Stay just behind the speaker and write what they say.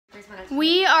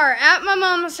We are at my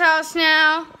mom's house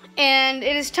now, and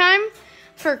it is time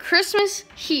for Christmas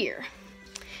here.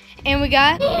 And we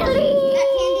got... That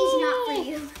candy's not for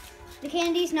you. The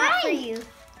candy's not for you.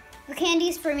 The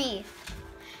candy's for me.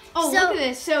 Oh, look at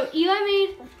this. So Eli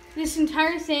made this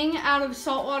entire thing out of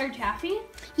saltwater taffy.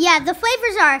 Yeah, the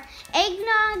flavors are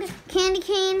eggnog, candy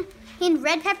cane, and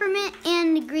red peppermint,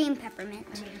 and green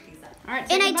peppermint. All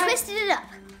right, And I twisted it up.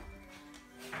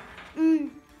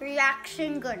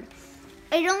 Reaction good.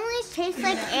 It only tastes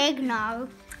like eggnog.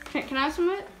 Okay, can I have some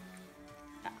of it?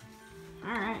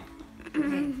 All right.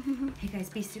 Hey guys,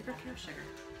 be super careful,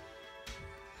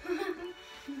 sugar.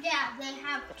 Yeah, they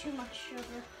have too much sugar.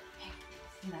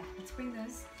 Eli, let's bring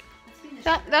those.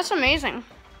 That's amazing.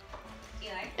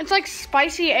 Eli. It's like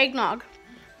spicy eggnog.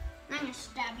 I'm gonna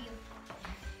stab you.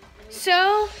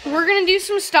 So we're gonna do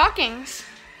some stockings.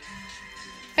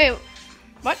 Hey,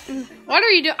 what? What are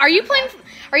you doing? Are you playing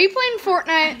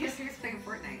Fortnite? Yes, he was playing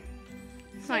Fortnite.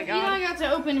 Oh my god. Eli got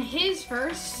to open his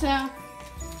first, so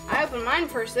I opened mine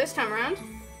first this time around.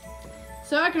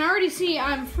 So I can already see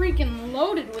I'm freaking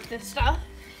loaded with this stuff.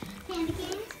 Candy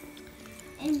canes.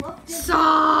 And what?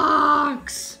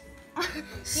 Socks!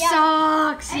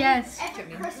 Socks, yes. After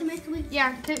Christmas week.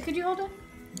 Yeah, could you hold it?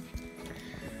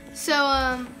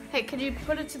 So, hey, could you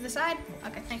put it to the side?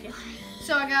 Okay, thank you.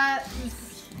 So I got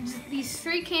these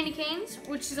 3 candy canes,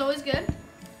 which is always good.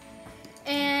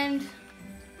 And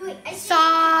Wait,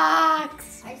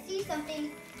 socks! I see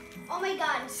something. Oh my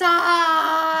god.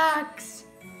 Socks!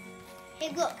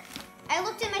 Hey, look. I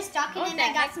looked in my stocking What and the I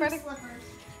got heck, some brother?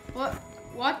 slippers.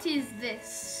 What is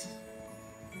this?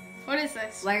 What is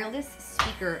this? Wireless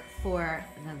speaker for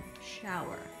the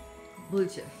shower.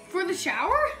 Bluetooth. For the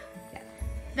shower? Yeah.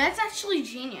 That's actually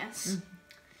genius.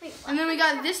 Wait, And then we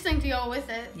got this thing to go with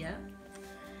it. Yeah.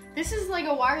 This is like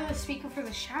a wireless speaker for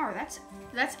the shower.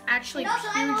 That's actually And also,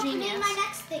 I'm pure opening genius. my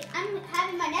next thing. I'm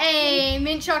having my next thing. Hey,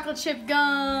 mint chocolate chip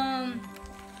gum.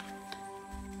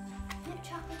 Mint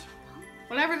chocolate chip gum.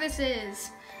 Whatever this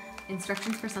is.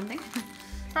 Instructions for something?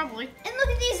 Probably. And look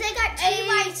at these. I got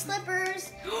TY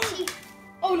slippers.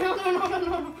 Oh, no.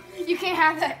 You can't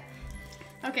have that.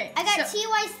 Okay. I got so,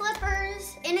 TY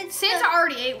slippers. And it's Santa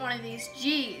already ate one of these.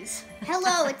 Jeez.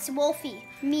 Hello, it's Wolfie.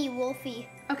 Me, Wolfie.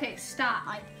 Okay, stop.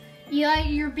 Eli,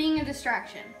 you're being a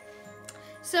distraction.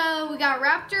 So we got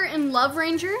Raptor and Love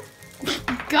Ranger.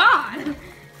 God.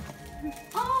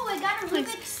 Oh, I got a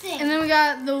Rubik's thing. And then we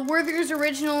got the Werther's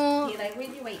Original. Eli,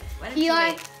 wait. Why don't you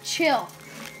Eli, wait? chill.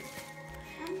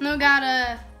 And then we got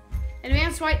a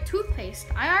Advanced White toothpaste.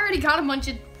 I already got a bunch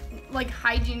of like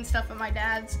hygiene stuff at my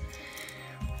dad's.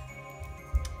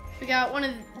 We got one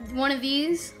of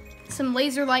these, some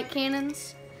laser light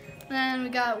cannons. And then we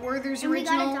got Werther's And we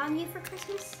Original. got a doggy for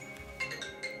Christmas.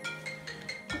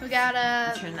 We got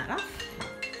a Turn that off.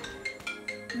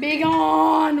 Big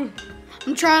on.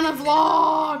 I'm trying to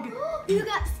vlog. You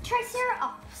got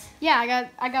Triceratops. Yeah,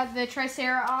 I got the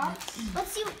Triceratops.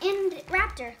 Let's see, and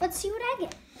Raptor. Let's see what I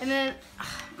get. And then,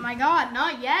 my God,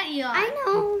 not yet, Eli. I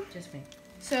know. Just wait.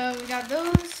 So we got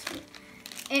those.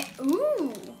 And,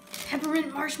 ooh,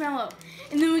 peppermint marshmallow.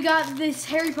 And then we got this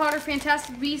Harry Potter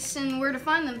Fantastic Beasts and Where to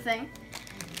Find Them thing.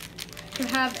 Could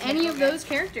have any of those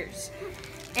characters.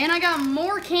 And I got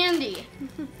more candy.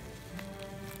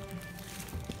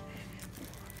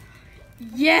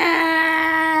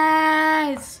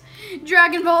 Yes!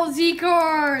 Dragon Ball Z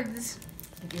cards.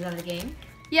 Is that a game?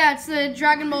 Yeah, it's the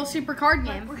Dragon Ball Super card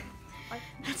game.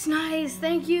 That's nice.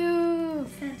 Thank you.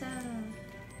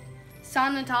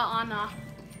 Sanata Anna.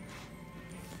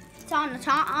 Anna.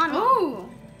 Oh,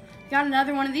 got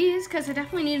another one of these because I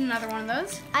definitely need another one of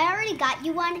those. I already got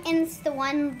you one, and it's the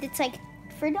one that's like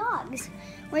for dogs,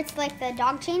 where it's like the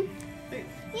dog chain.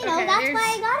 You know, Okay, that's there's-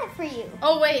 why I got it for you.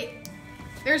 Oh wait,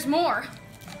 there's more.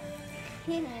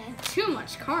 Yeah. Too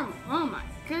much caramel. Oh my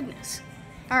goodness.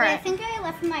 All Wait, I right, think I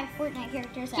left my Fortnite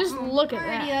characters at just home. look at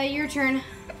that. Your turn.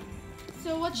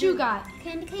 So what you got?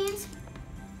 Candy canes.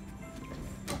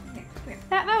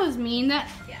 That was mean. That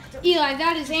Yeah. Eli,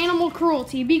 that is animal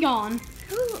cruelty. Be gone.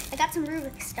 Ooh, I got some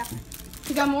Rubik's stuff.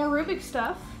 We got more Rubik's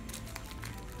stuff.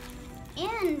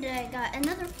 And I got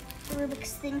another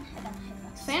Rubik's thing. I got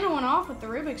Rubik's. Santa went off with the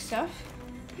Rubik's stuff.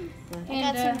 I got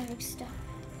And some Rubik's stuff.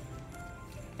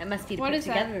 That must be to What put is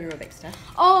that? together the Rubik's stuff.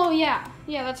 oh yeah,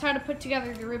 that's how to put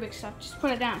together the Rubik's stuff. Just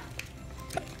put it down.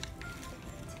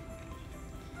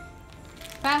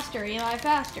 Faster, Eli,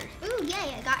 faster. Ooh,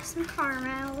 yay, I got some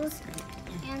caramels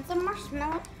and some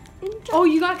marshmallow. Oh,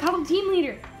 you got Cuddle Team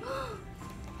Leader.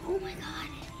 Oh my god.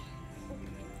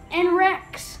 And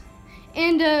Rex.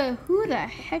 And who the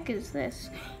heck is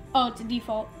this? Oh, it's a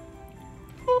default.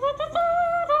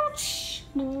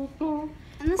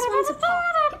 This one's a pop.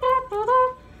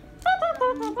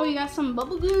 Oh, you got some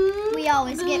bubble gum. We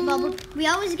always get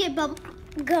bubble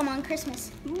gum on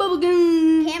Christmas. Bubble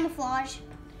gum. Camouflage.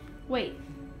 Wait,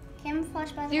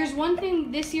 Camouflage by the there's way. one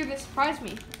thing this year that surprised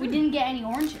me. We didn't get any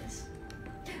oranges.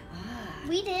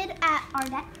 We did at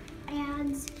our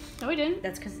dad's. No, we didn't.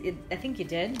 That's because I think you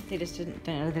did. They just didn't.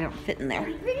 They don't fit in there.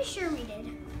 I'm pretty sure we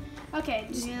did. Okay.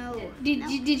 No.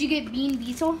 Did you get bean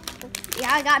bezel?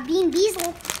 Yeah, I got bean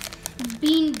bezel.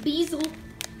 Bean bezel.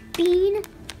 Bean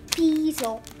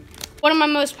bezel. One of my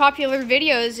most popular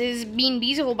videos is bean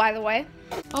bezel, by the way.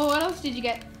 Oh, what else did you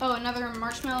get? Oh, another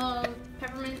marshmallow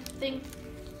peppermint thing.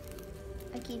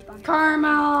 I keep on.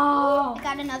 Caramel. I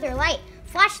got another light.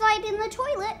 Flashlight in the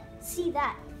toilet. See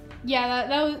that?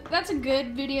 Yeah, that's a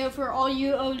good video for all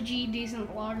you OG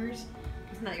decent vloggers.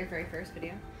 Isn't that your very first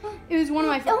video? It was one of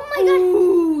my. Oh my god!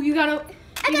 Ooh, you gotta.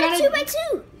 I got a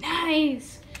 2x2.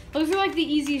 Nice. Those are like the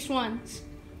easiest ones,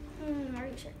 Are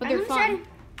you sure? but they're fun.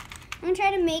 I'm gonna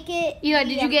try to make it. Eli,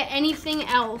 did you get anything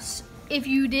else? If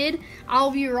you did,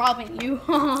 I'll be robbing you.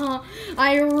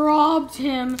 I robbed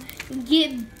him.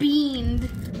 Get beamed.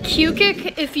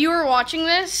 Q-Kick, if you are watching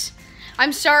this,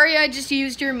 I'm sorry I just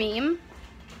used your meme.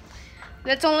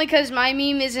 That's only because my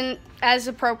meme isn't as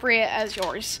appropriate as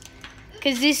yours.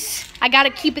 Because this, I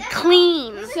gotta keep it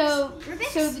clean. So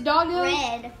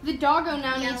the doggo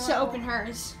now needs to Yellow. open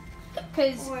hers.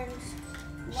 Because Orange.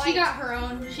 she got her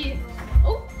own.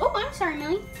 Oh, I'm sorry,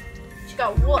 Millie. She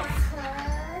got whooped.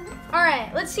 All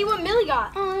right, let's see what Millie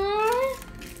got.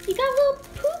 You got little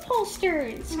poop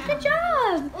holsters. Good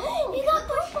job. Ooh, You got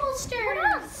poop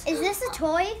holsters. Is this a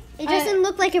toy? It doesn't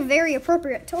look like a very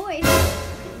appropriate toy.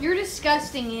 You're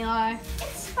disgusting, Eli.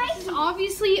 It's spiky.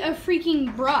 Obviously a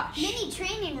freaking brush. Mini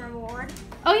training reward.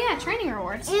 Oh yeah, training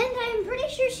rewards. And I'm pretty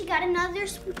sure she got another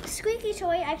squeaky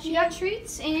toy. She got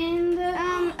treats and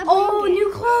a oh, blanket.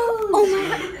 new clothes. Oh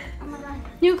my god. Oh my god.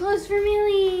 New clothes for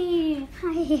Millie.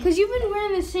 Hi. Because you've been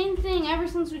wearing the same thing ever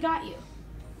since we got you.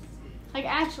 Like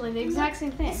actually, the exact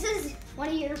same thing. This is one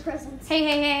of your presents.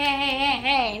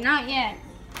 Hey, not yet.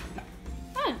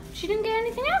 Oh, she didn't get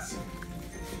anything else?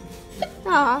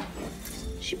 Aw.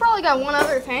 She probably got one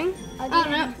other thing.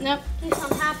 Oh, nope. Keep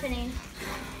on happening.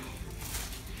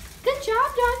 Good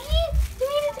job, doggy. You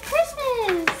made it to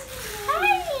Christmas. Hi.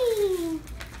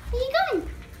 Where you going?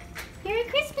 Merry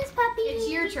Christmas, puppy. It's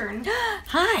your turn.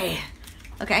 Hi.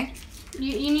 Okay.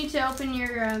 You need to open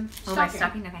your Oh, my stocking.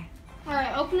 stocking. Okay. All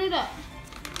right, open it up.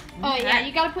 Oh yeah,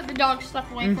 you gotta put the dog stuff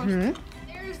away first.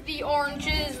 There's the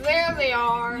oranges. There they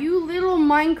are. You little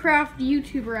Minecraft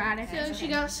YouTuber addict.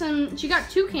 So she got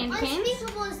two candy canes.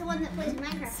 Unspeakable is the one that plays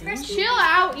Minecraft. First, Chill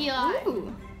out, Eli.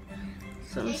 Ooh.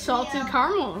 Some Take salted me out.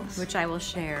 caramels. Which I will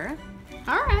share.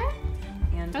 All right,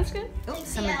 And that's good. oh,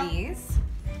 some Yeah. of these.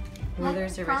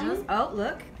 Werther's Caramel? Originals. Oh,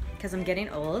 look. Because I'm getting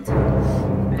old.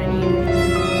 I need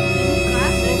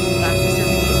Glasses. glasses to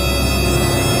read.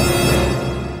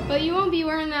 But you won't be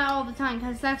wearing that all the time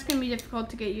because that's gonna be difficult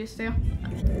to get used to.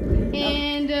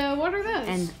 And what are those?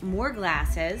 And more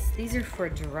glasses. These are for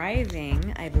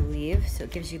driving, I believe. So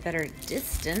it gives you better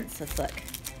distance. Let's look.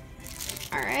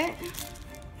 all right.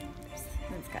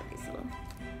 It's got these little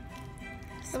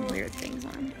some weird things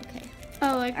on. Okay.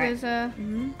 Oh, like All right. there's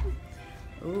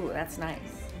Ooh, that's nice.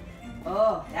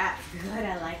 Oh, that's good.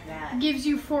 I like that. gives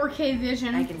you 4K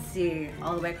vision. I can see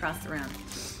all the way across the room.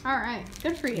 All right,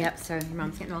 good for you. Yep. So your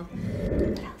mom's getting old.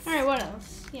 All right, what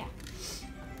else? Yeah.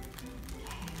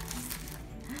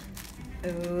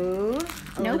 Ooh.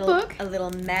 Notebook. A little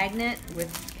magnet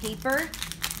with paper.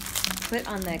 Put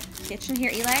on the kitchen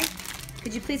here, Eli.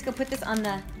 Could you please go put this on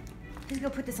the? Please go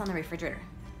put this on the refrigerator.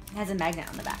 It has a magnet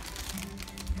on the back.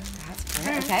 That's good.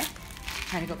 Alright. Okay.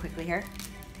 Trying to go quickly here.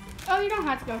 Oh, you don't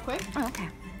have to go quick. Oh, okay.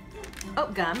 Oh,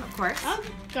 gum, of course. Oh,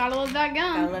 gotta love that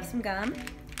Gotta gum. love some gum.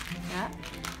 Yep.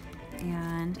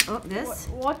 And oh, this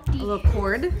What a the? little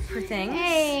cord for things.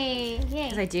 Hey,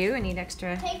 Because I do. I need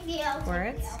extra take the L.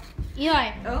 cords.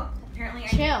 Eli, Oh, apparently I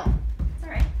need. chill. It's all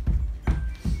right.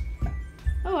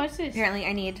 Oh, what's this? Apparently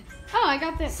I need Oh, I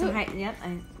got this. some Ooh. height. Yep.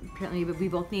 Apparently we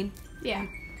both need. Yeah,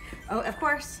 Oh, of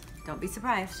course. Don't be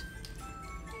surprised.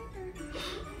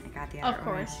 I got the of other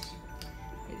course.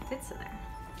 It fits in there.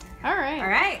 All right. All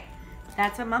right.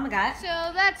 That's what Mama got. So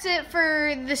that's it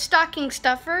for the stocking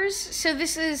stuffers. So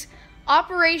this is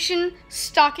Operation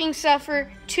Stocking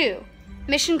Stuffer 2.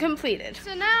 Mission completed.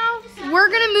 So now we're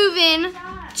gonna move in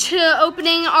to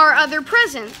opening our other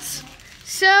presents.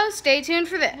 So stay tuned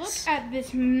for this. Look at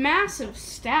this massive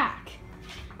stack.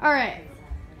 All right.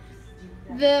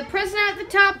 The present at the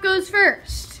top goes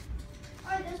first.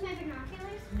 Are those my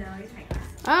binoculars? No, he's making that.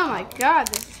 Oh my God,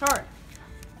 this is hard.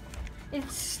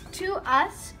 It's to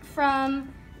us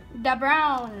from the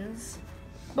Browns.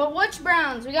 But which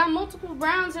Browns? We got multiple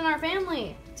Browns in our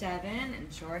family. Devin and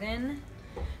Jordan.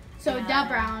 So the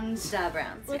Browns. The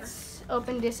Browns. Let's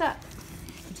open this up.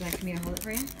 Would you like me to hold it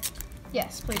for you?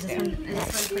 Yes, please Is do.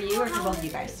 this one for you or for both of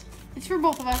you guys? It's for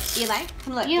both of us. Eli,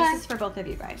 come look. Eli. This is for both of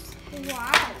you guys.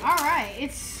 Wow. All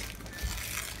right,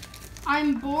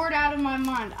 I'm bored out of my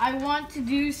mind. I want to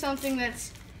do something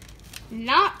that's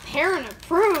not parent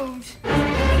approved. Play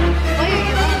at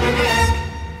your own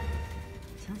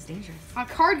risk. Sounds dangerous. A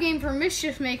card game for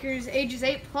mischief makers ages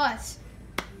 8+.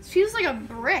 This feels like a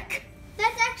brick.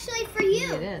 That's actually for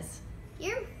you. It is.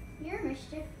 You're a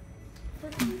mischief.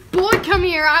 Boy, come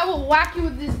here. I will whack you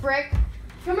with this brick.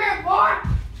 Come here, boy.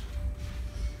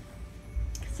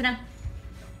 Sit down.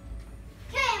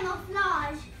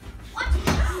 Camouflage. Watch it.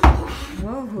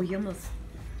 Whoa, you almost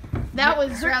That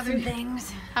was rather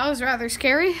things. That was rather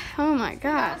scary. Oh my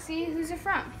god. Let's see who's it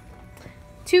from.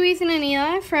 To Ethan and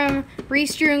Eli from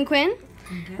Reese, Drew, and Quinn.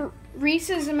 Okay. Reese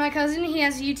is my cousin. He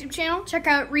has a YouTube channel. Check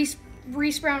out Reese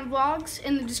Brown Vlogs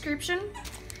in the description.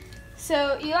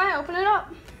 So Eli, open it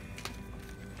up.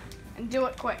 And do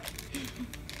it quick.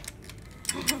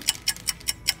 But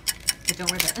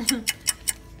don't rip it.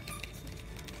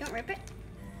 Don't rip it.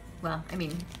 Well, I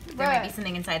mean, there might be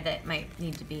something inside that might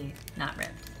need to be not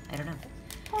ripped. I don't know.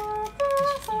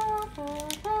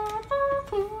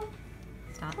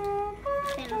 Stop.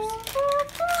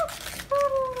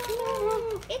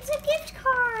 It's a gift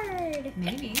card.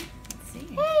 Maybe. Let's see.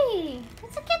 Hey,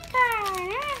 it's a gift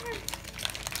card.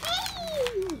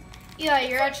 Hey. Eli,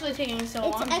 you're actually taking so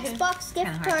It's long. an Xbox gift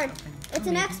Kinda hard card. to open. It's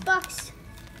an Amazing. Xbox.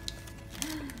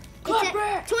 Clip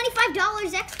It's a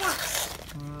 $25 Xbox.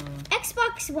 Whoa.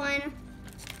 Xbox One.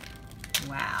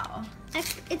 Wow.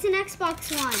 It's an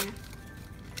Xbox One.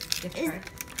 Gift Is- card.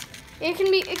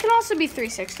 It can also be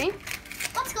 360.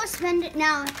 Let's go spend it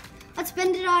now. Let's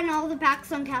spend it on all the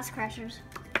packs on Cast Crashers.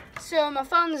 So my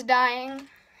phone's dying.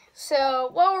 So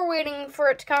while we're waiting for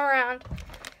it to come around,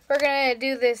 we're gonna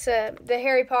do this the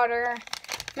Harry Potter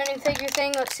minifigure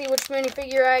thing. Let's see which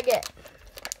minifigure I get.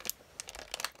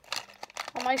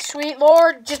 Oh my sweet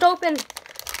lord, just open.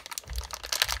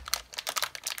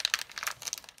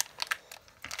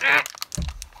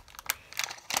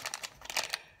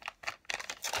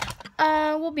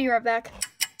 We'll be right back.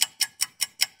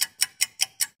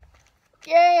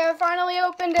 Yay, I finally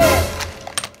opened it.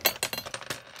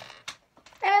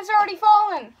 And it's already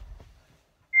fallen.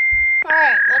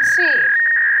 Alright, let's see.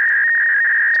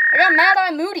 I got Mad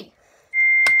Eye Moody.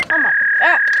 Oh my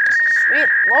god. Sweet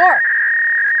lord.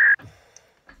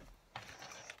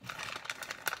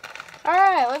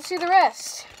 Alright, let's see the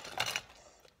rest.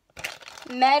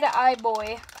 Mad Eye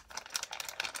Boy.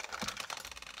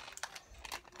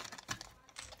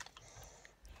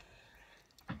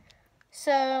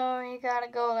 So you gotta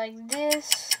go like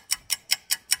this,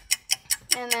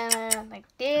 and then like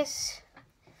this.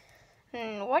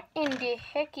 And what in the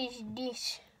heck is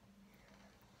this?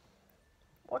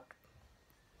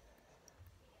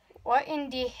 What in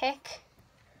the heck?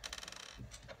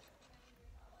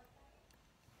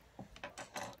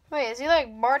 Wait, is he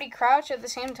like Barty Crouch at the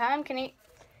same time? Can he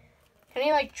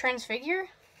like transfigure?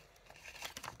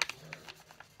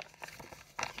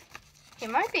 He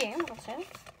might be able to.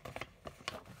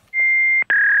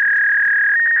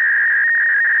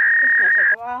 This might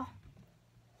take a while.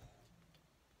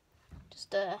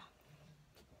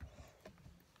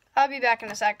 I'll be back in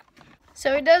a sec.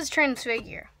 So he does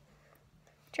transfigure.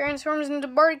 Transforms into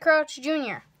Barty Crouch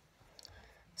Jr.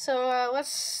 So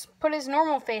let's put his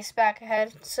normal face back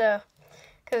ahead. So,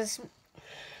 because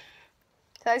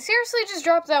I seriously just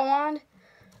dropped that wand.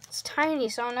 It's tiny,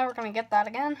 so I'm never gonna get that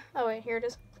again. Oh wait, here it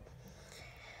is.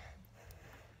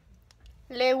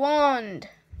 Le wand.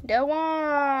 The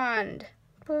wand.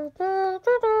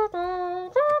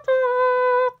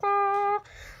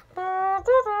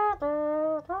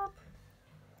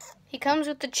 He comes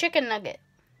with the chicken nugget.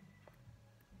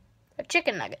 A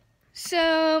chicken nugget.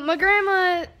 So my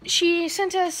grandma, she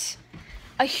sent us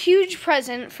a huge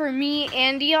present for me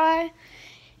and Eli.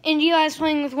 And Eli's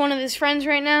playing with one of his friends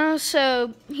right now,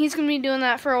 so he's going to be doing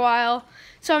that for a while.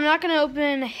 So I'm not going to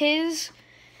open his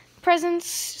presents,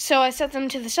 so I set them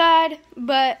to the side.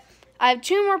 But I have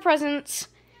 2 more presents,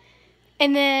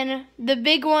 and then the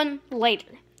big one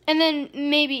later. And then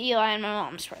maybe Eli and my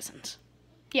mom's presents.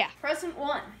 Yeah. Present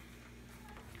 1.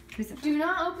 Do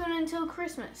not open until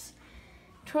Christmas.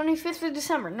 25th of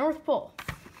December, North Pole.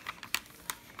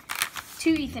 To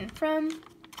Ethan from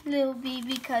Little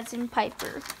Baby Cousin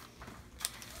Piper.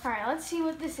 Alright, let's see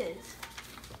what this is.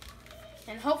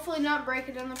 And hopefully not break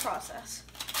it in the process.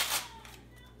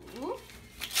 Ooh.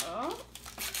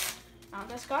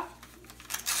 let's go.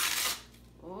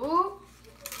 Oh.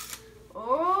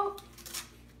 Oh.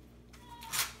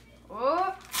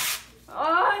 Oh.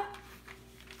 Oh.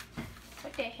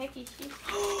 What the heck is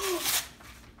this?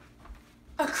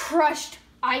 A crushed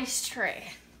ice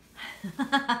tray.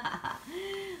 That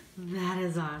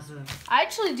is awesome. I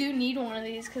actually do need one of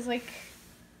these because, like,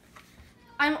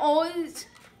 I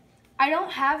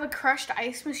don't have a crushed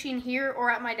ice machine here or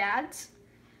at my dad's.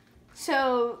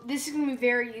 So this is going to be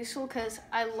very useful because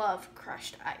I love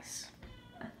crushed ice.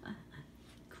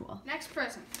 Cool. Next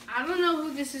present. I don't know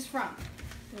who this is from.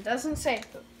 It doesn't say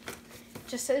who. It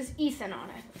just says Ethan on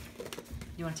it.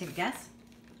 You want to take a guess?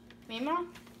 Me,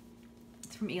 Mom?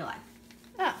 It's from Eli.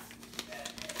 Oh.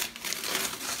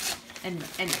 And me.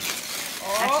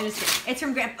 Oh. Actually, it's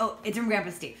from Grandpa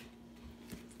Steve.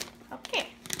 Okay.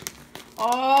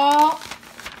 Oh.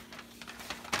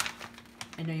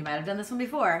 I know you might have done this one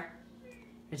before.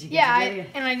 But you Yeah,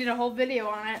 get to and I did a whole video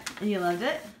on it. And you loved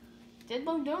it? Did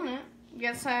love doing it.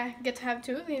 Guess I get to have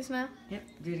 2 of these now. Yep.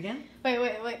 Do it again.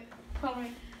 Wait. Follow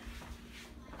me.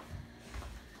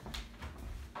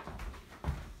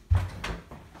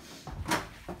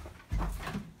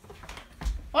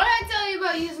 What did I tell you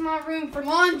about using my room for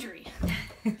laundry?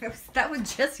 That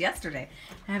was just yesterday.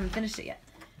 I haven't finished it yet.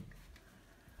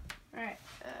 Alright,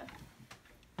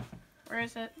 where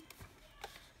is it?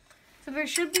 So there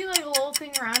should be like a little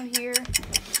thing around here,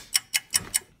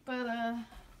 but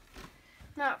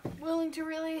not willing to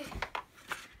really,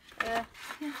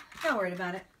 Not worried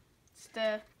about it. just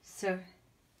So,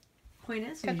 point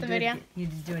is, Cut you the do it video. again. You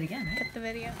just do it again, right? cut the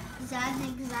video. Is that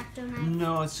an X-Acto knife?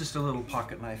 No, it's just a little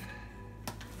pocket knife.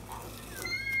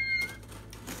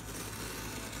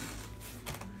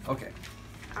 Okay.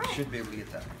 I should be able to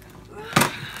get that.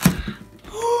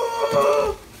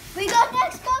 We got an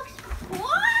Xbox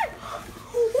One!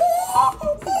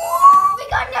 We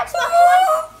got an Xbox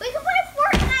One! We can play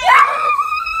Fortnite!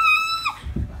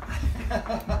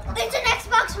 It's an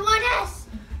Xbox One S!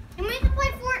 And we can play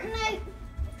Fortnite.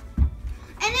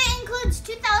 And it includes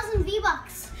 2,000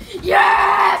 V-Bucks.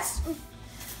 Yes!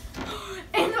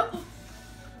 And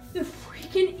the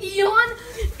freaking Eon,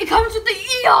 it comes with the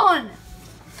Eon!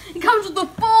 It comes with the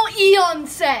full Eon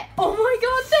set. Oh my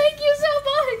god, thank you so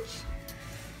much.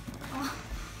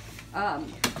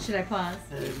 Should I pause?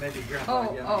 Maybe Grandpa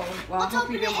again. Well, Let's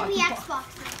open it in the Xbox.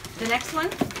 The next one?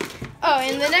 Oh,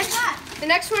 and the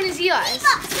next one is Eli's.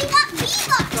 V-Bucks! We got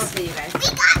V-Bucks! Both of you guys. We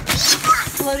got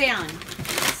V-Bucks! Slow down.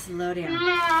 Slow down.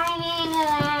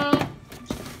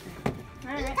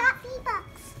 We got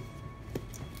V-Bucks.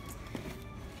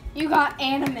 You got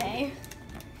anime.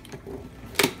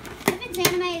 If it's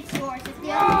anime, it's yours. If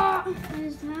the other one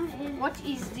is not, What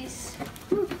is this?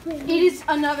 It is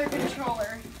another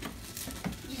controller.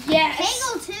 Yes.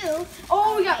 Peggle too.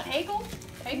 Oh, we got Peggle?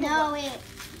 Peggle No, what? wait.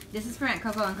 This is for Aunt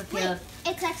Coco, Uncle Wait, Caleb.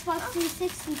 it's Xbox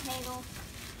 360 Peggle.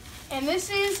 And this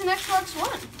is an Xbox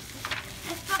One.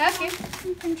 Xbox Okay.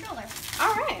 One controller.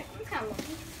 All right.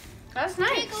 That's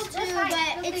nice. Peggle too, but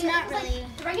it's not really.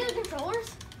 The regular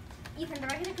controllers, Ethan, the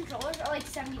regular controllers are like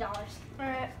 $70. All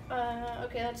right.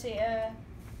 Okay, let's see.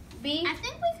 B. I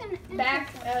think we can.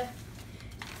 Back.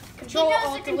 Control He knows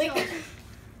Alt the Delete. controller.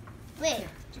 Wait,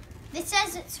 this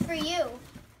says it's for you.